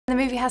The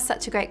movie has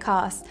such a great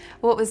cast.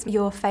 What was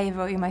your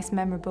favourite or your most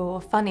memorable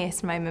or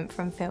funniest moment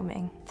from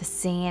filming? The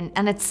scene,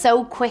 and it's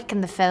so quick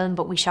in the film,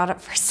 but we shot it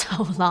for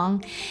so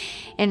long.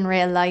 In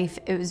real life,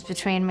 it was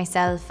between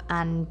myself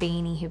and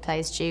Beanie, who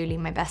plays Julie,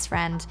 my best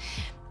friend.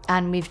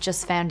 And we've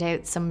just found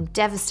out some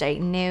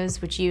devastating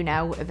news, which you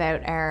know,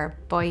 about our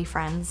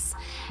boyfriends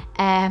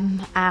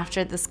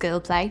after the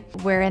school play.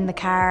 We're in the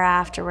car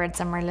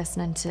afterwards and we're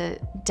listening to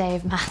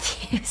Dave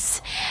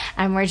Matthews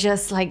and we're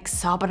just like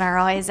sobbing our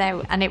eyes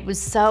out, and it was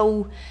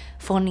so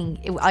funny.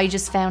 I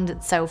just found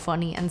it so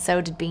funny, and so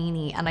did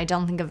Beanie, and I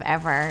don't think I've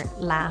ever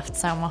laughed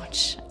so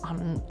much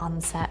on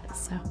set.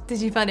 So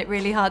did you find it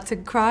really hard to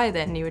cry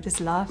then? You were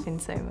just laughing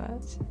so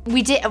much.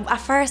 We did.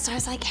 At first I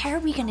was like, how are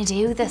we gonna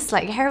do this?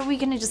 Like, how are we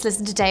gonna just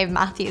listen to Dave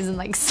Matthews and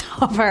like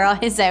sob our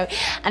eyes out?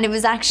 And it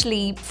was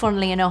actually,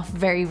 funnily enough,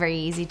 very, very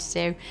easy to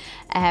do.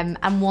 And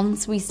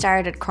once we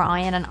started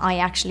crying and I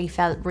actually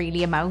felt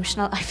really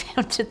emotional, I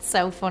found it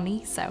so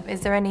funny. So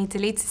is there any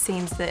deleted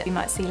scenes that we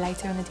might see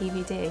later on the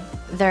DVD?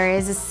 There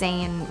is a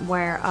scene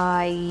where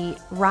I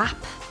rap.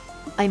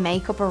 I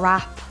make up a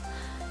rap.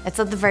 It's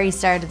at the very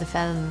start of the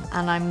film,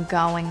 and I'm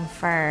going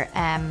for,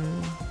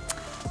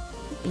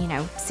 you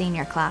know,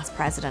 senior class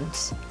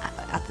president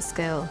at the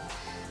school,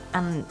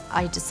 and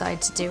I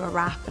decide to do a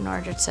rap in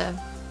order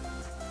to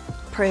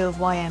prove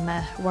why I'm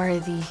a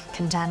worthy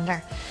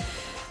contender.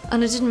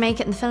 And I didn't make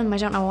it in the film, I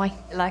don't know why.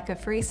 Like a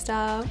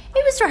freestyle?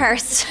 It was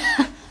rehearsed.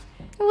 It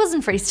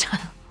wasn't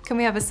freestyle. Can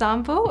we have a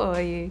sample, or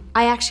are you?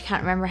 I actually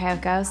can't remember how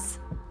it goes.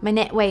 My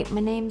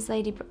name's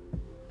Lady Bird.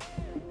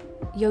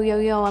 Yo, yo,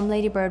 yo, I'm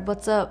Lady Bird,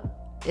 what's up?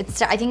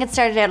 I think it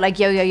started out like,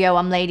 yo, yo, yo,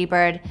 I'm Lady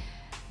Bird,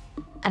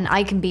 and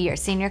I can be your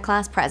senior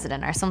class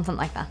president or something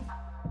like that.